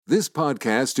This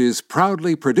podcast is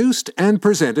proudly produced and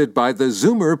presented by the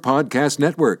Zoomer Podcast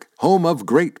Network, home of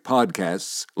great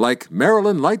podcasts like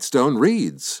Marilyn Lightstone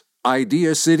Reads,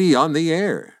 Idea City on the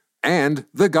Air, and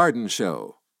The Garden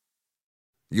Show.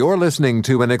 You're listening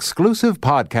to an exclusive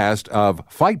podcast of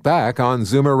Fight Back on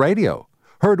Zoomer Radio,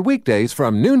 heard weekdays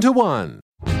from noon to 1.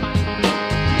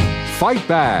 Fight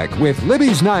Back with Libby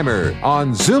Znaimer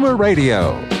on Zoomer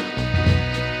Radio.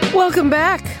 Welcome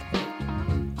back.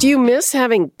 Do you miss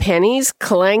having pennies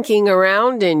clanking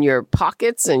around in your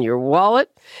pockets and your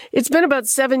wallet? It's been about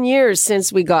 7 years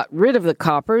since we got rid of the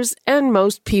coppers, and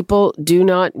most people do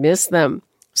not miss them.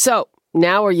 So,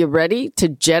 now are you ready to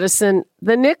jettison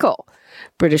the nickel?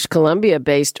 British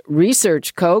Columbia-based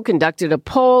Research Co. conducted a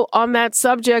poll on that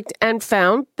subject and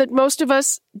found that most of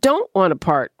us don't want to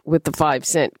part with the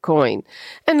 5-cent coin.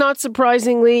 And not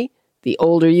surprisingly, the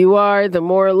older you are, the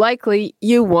more likely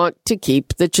you want to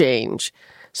keep the change.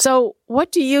 So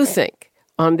what do you think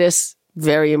on this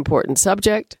very important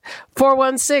subject?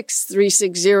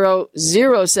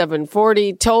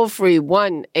 416-360-0740, toll-free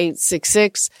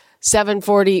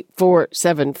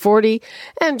 1-866-740-4740.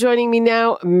 And joining me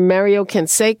now, Mario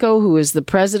Canseco, who is the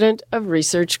president of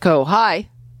Research Co. Hi.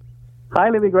 Hi,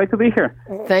 Libby. Great to be here.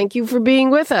 Thank you for being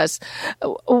with us.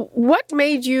 What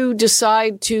made you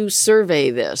decide to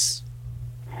survey this?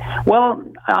 Well,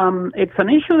 it's an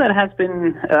issue that has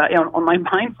been on my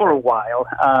mind for a while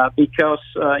because,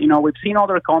 we've seen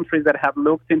other countries that have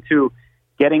looked into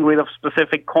getting rid of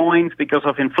specific coins because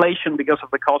of inflation, because of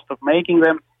the cost of making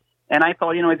them. And I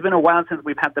thought, it's been a while since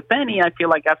we've had the penny. I feel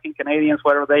like asking Canadians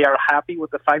whether they are happy with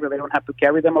the fact that they don't have to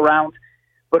carry them around.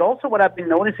 But also what I've been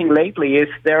noticing lately is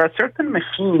there are certain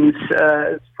machines,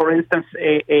 for instance,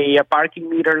 a parking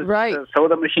meters, right,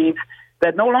 soda machines,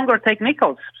 that no longer take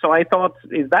nickels. So I thought,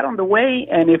 is that on the way?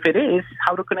 And if it is,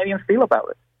 how do Canadians feel about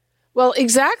it? Well,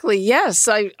 exactly, yes.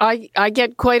 I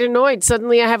get quite annoyed.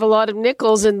 Suddenly I have a lot of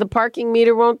nickels and the parking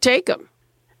meter won't take them.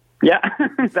 Yeah,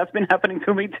 that's been happening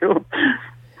to me too.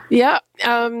 Yeah,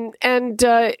 and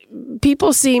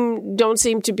people don't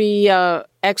seem to be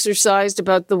exercised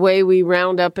about the way we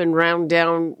round up and round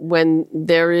down when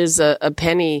there is a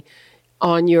penny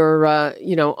on your,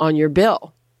 on your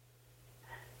bill.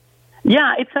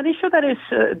 Yeah, it's an issue that is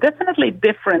definitely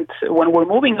different when we're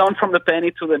moving on from the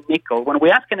penny to the nickel. When we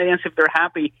ask Canadians if they're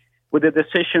happy with the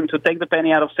decision to take the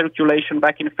penny out of circulation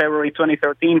back in February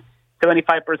 2013,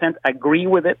 75% agree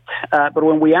with it. But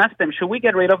when we ask them, should we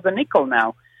get rid of the nickel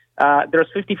now?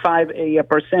 There's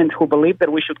 55% who believe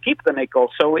that we should keep the nickel.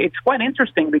 So it's quite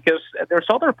interesting because there's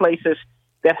other places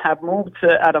that have moved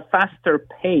at a faster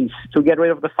pace to get rid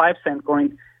of the 5-cent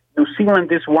coin. New Zealand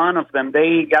is one of them.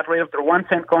 They got rid of their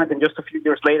 1-cent coin and just a few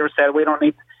years later said, we don't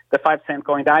need the 5-cent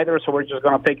coin either, so we're just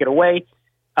going to take it away.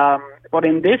 But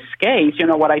in this case,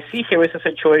 what I see here is a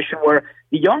situation where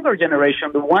the younger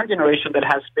generation, the one generation that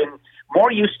has been more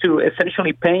used to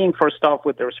essentially paying for stuff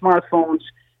with their smartphones,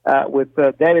 with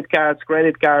debit cards,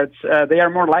 credit cards, they are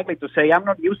more likely to say, I'm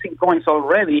not using coins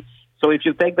already, so if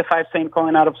you take the 5-cent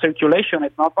coin out of circulation,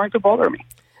 it's not going to bother me.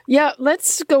 Yeah,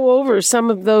 let's go over some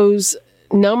of those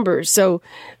numbers. So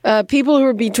people who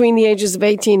are between the ages of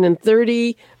 18 and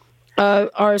 30 are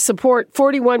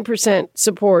 41%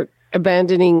 support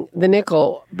abandoning the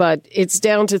nickel, but it's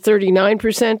down to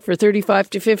 39% for 35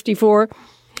 to 54,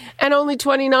 and only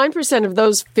 29% of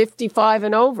those 55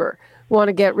 and over want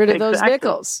to get rid of those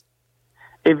nickels.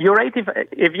 If you're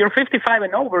 55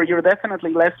 and over, you're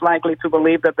definitely less likely to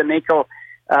believe that the nickel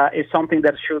is something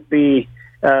that should be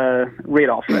rid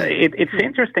of. It's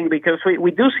interesting because we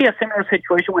do see a similar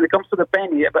situation when it comes to the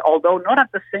penny, but although not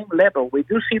at the same level, we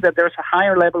do see that there's a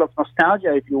higher level of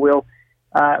nostalgia, if you will,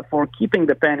 for keeping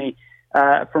the penny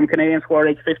from Canadians who are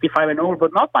age 55 and over,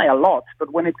 but not by a lot. But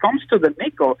when it comes to the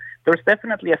nickel, there's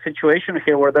definitely a situation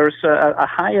here where there's a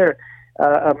higher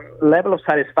level of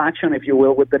satisfaction, if you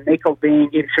will, with the nickel being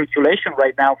in circulation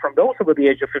right now from those over the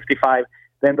age of 55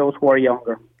 than those who are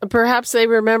younger. Perhaps they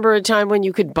remember a time when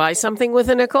you could buy something with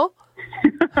a nickel?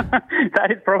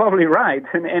 That is probably right.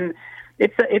 And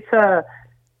it's a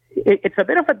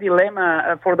bit of a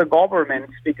dilemma for the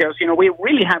government because, we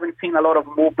really haven't seen a lot of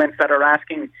movements that are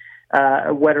asking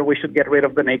whether we should get rid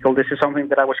of the nickel. This is something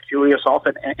that I was curious of,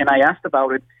 and I asked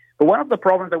about it. But one of the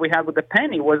problems that we had with the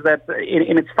penny was that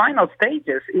in its final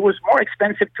stages, it was more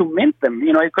expensive to mint them.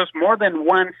 It cost more than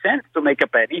 1 cent to make a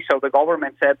penny. So the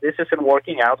government said, this isn't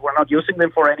working out. We're not using them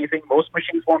for anything. Most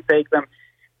machines won't take them.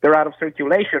 They're out of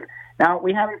circulation. Now,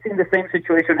 we haven't seen the same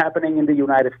situation happening in the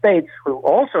United States, who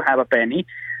also have a penny,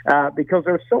 because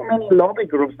there are so many lobby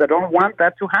groups that don't want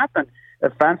that to happen.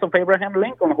 fans of Abraham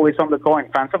Lincoln, who is on the coin,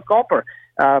 fans of copper.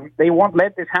 They won't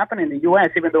let this happen in the U.S.,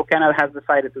 even though Canada has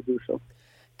decided to do so.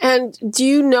 And do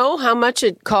you know how much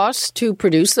it costs to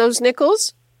produce those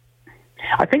nickels?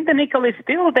 I think the nickel is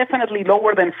still definitely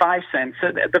lower than 5 cents.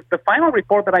 The final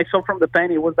report that I saw from the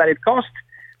penny was that it cost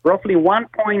roughly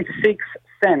 1.6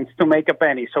 cents to make a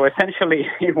penny. So essentially,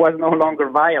 it was no longer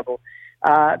viable.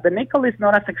 The nickel is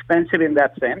not as expensive in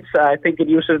that sense. I think it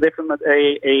uses different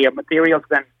materials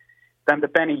than the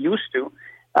penny used to.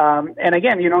 And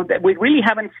again, we really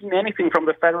haven't seen anything from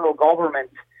the federal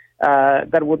government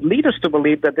that would lead us to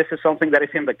believe that this is something that is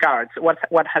in the cards.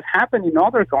 What has happened in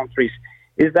other countries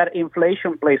is that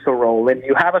inflation plays a role, and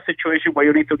you have a situation where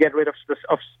you need to get rid of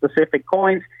specific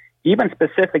coins, even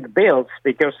specific bills,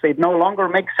 because they no longer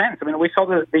make sense. I mean, we saw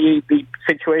the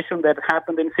situation that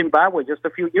happened in Zimbabwe just a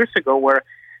few years ago, where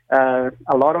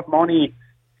a lot of money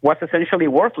was essentially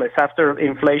worthless after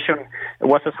inflation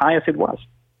was as high as it was.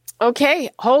 Okay,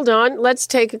 hold on. Let's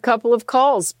take a couple of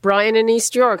calls. Brian in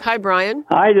East York. Hi, Brian.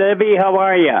 Hi, Libby. How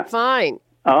are you? Fine.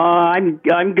 I'm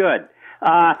good.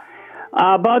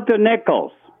 About the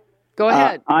nickels. Go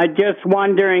ahead. I'm just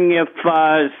wondering if,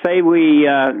 say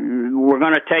we're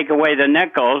going to take away the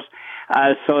nickels,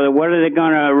 so what are they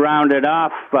going to round it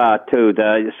off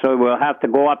to? So we'll have to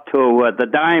go up to the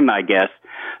dime, I guess.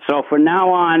 So from now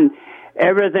on,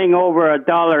 everything over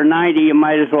 $1.90, you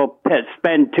might as well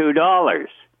spend $2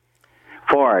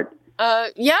 for it.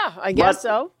 Yeah, I guess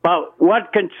so. But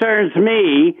what concerns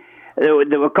me,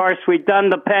 of course, we've done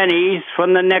the pennies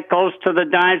from the nickels to the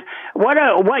dimes. What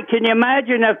can you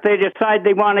imagine if they decide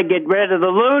they want to get rid of the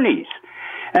loonies?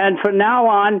 And from now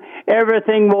on,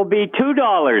 everything will be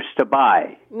 $2 to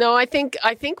buy. No, I think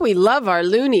we love our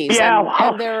loonies. Yeah,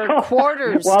 and there are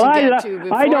quarters to get to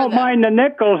before I don't mind the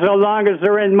nickels so long as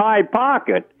they're in my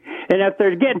pocket. And if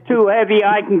they get too heavy,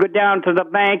 I can go down to the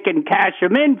bank and cash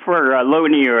them in for a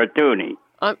loony or a toonie.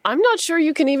 I'm not sure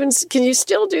you can you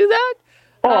still do that?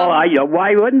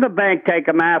 Why wouldn't the bank take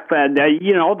them off? They're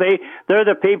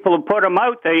the people who put them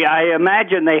out. I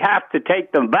imagine they have to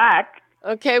take them back.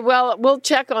 Okay, well, we'll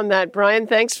check on that, Brian.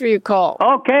 Thanks for your call.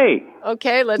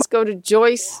 Okay, let's go to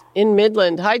Joyce in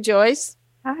Midland. Hi, Joyce.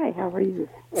 Hi, how are you?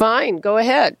 Fine, go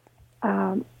ahead.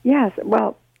 Yes,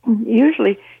 well,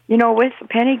 usually, with the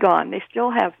penny gone, they still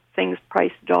have things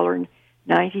priced $1.97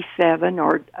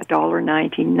 or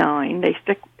 $1.99. They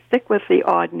stick with the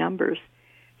odd numbers.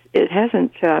 It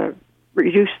hasn't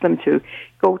reduced them to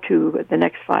go to the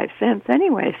next 5 cents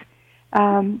anyways.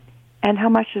 And how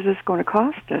much is this going to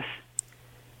cost us?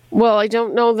 Well, I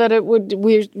don't know that it would.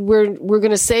 We're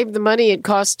going to save the money it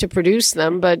costs to produce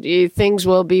them, but things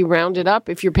will be rounded up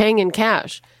if you're paying in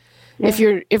cash.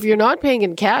 Yeah. If you're not paying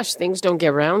in cash, things don't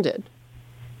get rounded.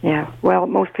 Yeah. Well,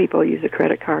 most people use a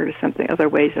credit card or something, other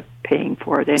ways of paying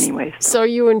for it anyways. So are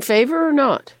you in favor or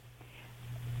not?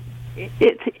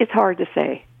 It's hard to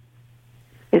say.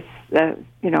 It's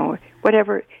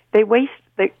whatever they waste.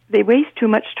 They waste too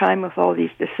much time with all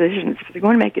these decisions. If they're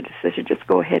going to make a decision, just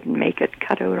go ahead and make it.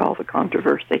 Cut out all the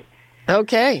controversy.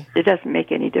 Okay. It doesn't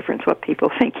make any difference what people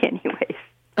think anyways.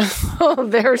 Oh,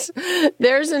 there's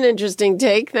an interesting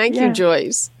take. Thank you,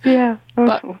 Joyce. Yeah.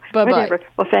 Bye-bye.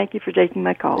 Well, thank you for taking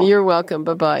my call. You're welcome.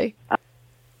 Bye-bye.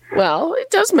 Well,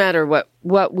 it does matter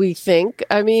what we think.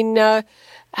 I mean,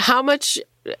 how much...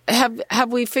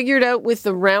 Have we figured out with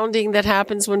the rounding that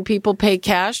happens when people pay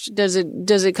cash? Does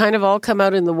it kind of all come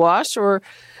out in the wash, or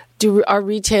are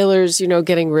retailers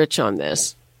getting rich on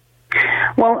this?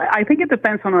 Well, I think it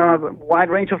depends on a wide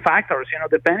range of factors.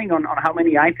 Depending on how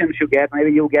many items you get,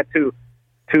 maybe you'll get to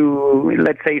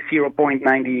let's say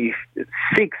 0.96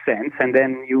 cents, and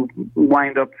then you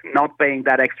wind up not paying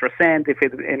that extra cent if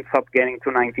it ends up getting to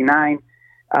 99.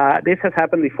 This has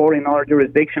happened before in other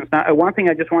jurisdictions. Now, one thing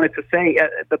I just wanted to say,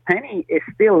 the penny is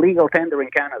still legal tender in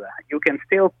Canada. You can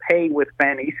still pay with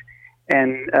pennies,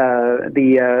 and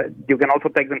you can also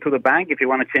take them to the bank if you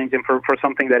want to change them for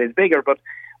something that is bigger. But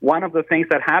one of the things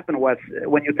that happened was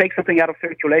when you take something out of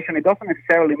circulation, it doesn't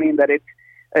necessarily mean that it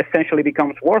essentially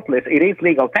becomes worthless. It is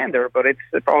legal tender, but it's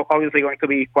obviously going to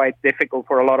be quite difficult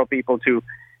for a lot of people to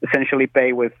essentially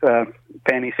pay with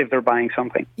pennies if they're buying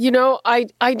something.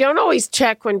 I don't always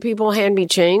check when people hand me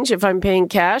change if I'm paying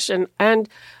cash, and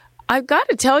I've got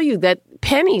to tell you that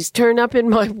pennies turn up in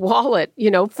my wallet,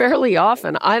 fairly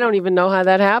often. I don't even know how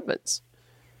that happens.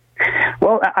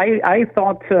 Well, I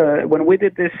thought when we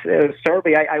did this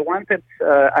survey, I wanted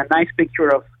a nice picture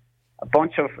of a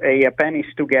bunch of pennies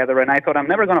together, and I thought I'm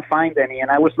never going to find any. And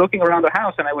I was looking around the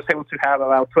house, and I was able to have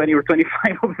about 20 or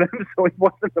 25 of them, so it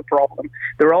wasn't a problem.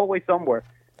 They're always somewhere.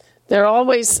 They're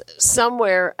always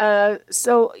somewhere.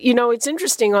 So, it's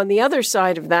interesting on the other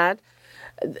side of that.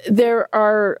 there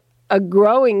are a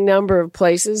growing number of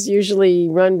places, usually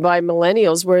run by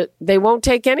millennials, where they won't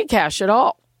take any cash at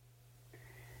all.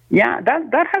 Yeah,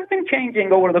 that has been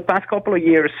changing over the past couple of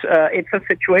years. It's a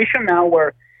situation now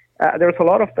where there's a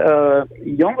lot of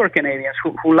younger Canadians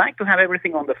who like to have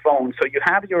everything on the phone. So you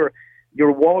have your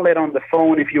wallet on the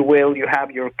phone, if you will. You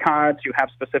have your cards. You have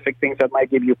specific things that might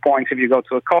give you points if you go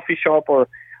to a coffee shop or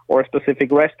a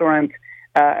specific restaurant.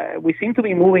 We seem to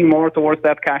be moving more towards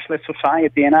that cashless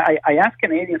society. And I asked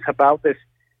Canadians about this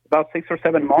about 6 or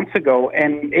 7 months ago,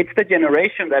 and it's the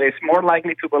generation that is more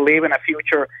likely to believe in a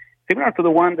future similar to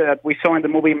the one that we saw in the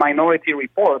movie Minority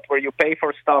Report, where you pay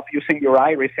for stuff using your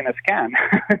iris in a scan.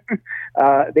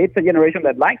 It's a generation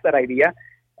that likes that idea.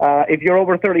 If you're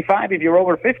over 35, if you're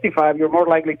over 55, you're more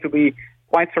likely to be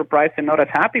quite surprised and not as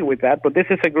happy with that. But this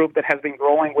is a group that has been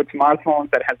growing with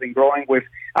smartphones, that has been growing with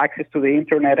access to the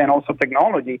internet and also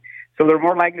technology. So they're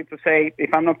more likely to say, if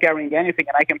I'm not carrying anything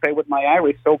and I can pay with my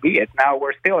iris, so be it. Now,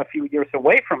 we're still a few years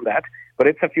away from that, but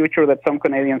it's a future that some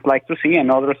Canadians like to see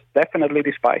and others definitely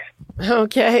despise.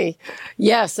 Okay.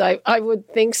 Yes, I would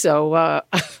think so.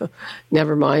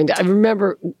 Never mind. I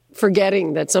remember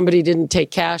forgetting that somebody didn't take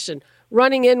cash and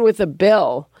running in with a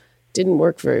bill didn't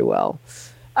work very well.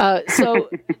 So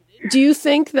do you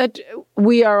think that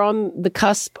we are on the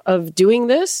cusp of doing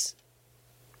this?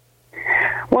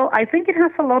 Well, I think it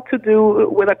has a lot to do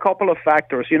with a couple of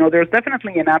factors. You know, there's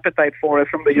definitely an appetite for it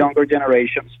from the younger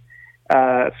generations.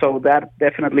 So that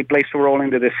definitely plays a role in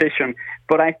the decision.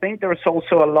 But I think there's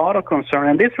also a lot of concern,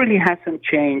 and this really hasn't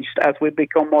changed as we've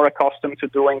become more accustomed to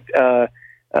doing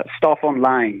stuff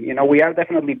online. You know, we are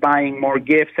definitely buying more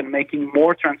gifts and making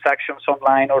more transactions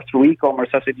online or through e-commerce,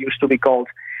 as it used to be called,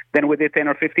 than we did 10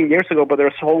 or 15 years ago. But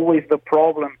there's always the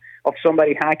problem of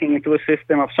somebody hacking into a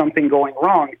system, of something going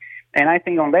wrong. And I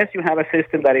think unless you have a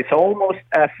system that is almost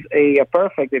as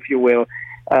perfect, if you will,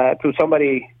 to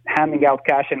somebody handing out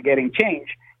cash and getting change,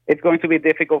 it's going to be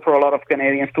difficult for a lot of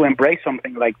Canadians to embrace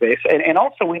something like this. And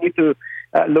also we need to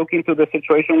look into the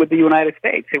situation with the United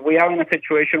States. If we are in a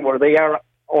situation where they are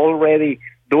already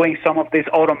doing some of this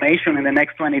automation in the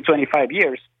next 20, 25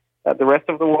 years, the rest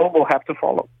of the world will have to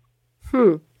follow.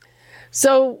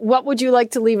 So what would you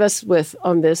like to leave us with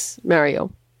on this,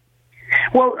 Mario?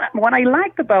 Well, what I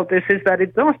liked about this is that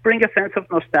it does bring a sense of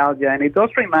nostalgia, and it does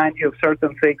remind you of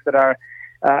certain things that are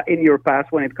in your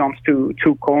past when it comes to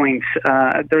coins.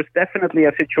 There's definitely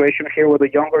a situation here where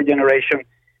the younger generation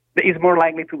is more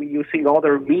likely to be using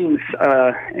other means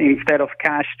instead of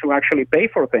cash to actually pay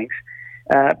for things.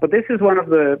 But this is one of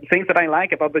the things that I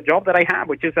like about the job that I have,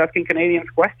 which is asking Canadians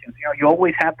questions. You know, you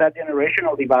always have that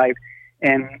generational divide,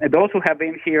 and those who have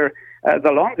been here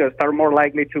the longest are more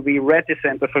likely to be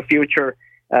reticent of a future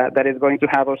that is going to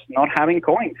have us not having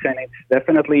coins. And it's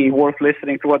definitely worth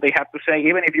listening to what they have to say,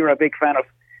 even if you're a big fan of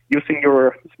using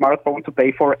your smartphone to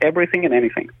pay for everything and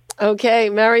anything. Okay,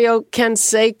 Mario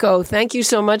Canseco, thank you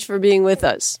so much for being with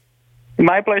us.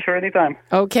 My pleasure, anytime.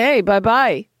 Okay,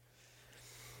 bye-bye.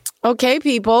 Okay,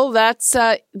 people, that's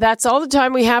all the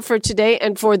time we have for today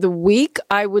and for the week.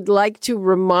 I would like to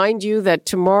remind you that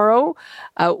tomorrow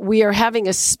we are having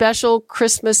a special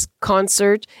Christmas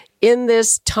concert in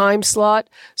this time slot,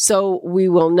 so we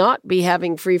will not be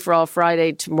having Free for All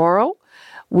Friday tomorrow.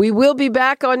 We will be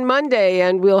back on Monday,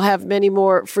 and we'll have many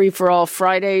more Free for All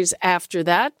Fridays after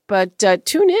that. But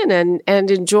tune in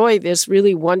and enjoy this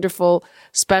really wonderful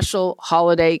special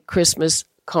holiday Christmas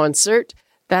concert.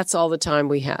 That's all the time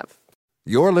we have.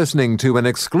 You're listening to an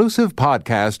exclusive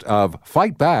podcast of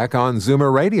Fight Back on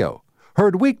Zoomer Radio.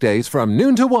 Heard weekdays from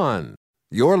noon to 1.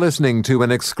 You're listening to an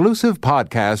exclusive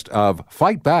podcast of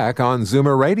Fight Back on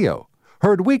Zoomer Radio.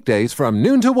 Heard weekdays from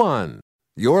noon to 1.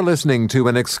 You're listening to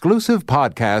an exclusive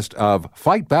podcast of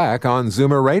Fight Back on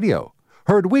Zoomer Radio.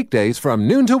 Heard weekdays from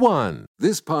noon to 1.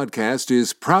 This podcast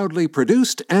is proudly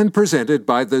produced and presented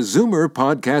by the Zoomer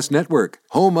Podcast Network,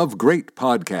 home of great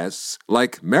podcasts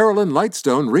like Marilyn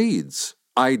Lightstone Reads,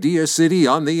 Idea City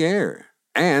on the Air,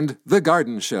 and The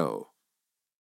Garden Show.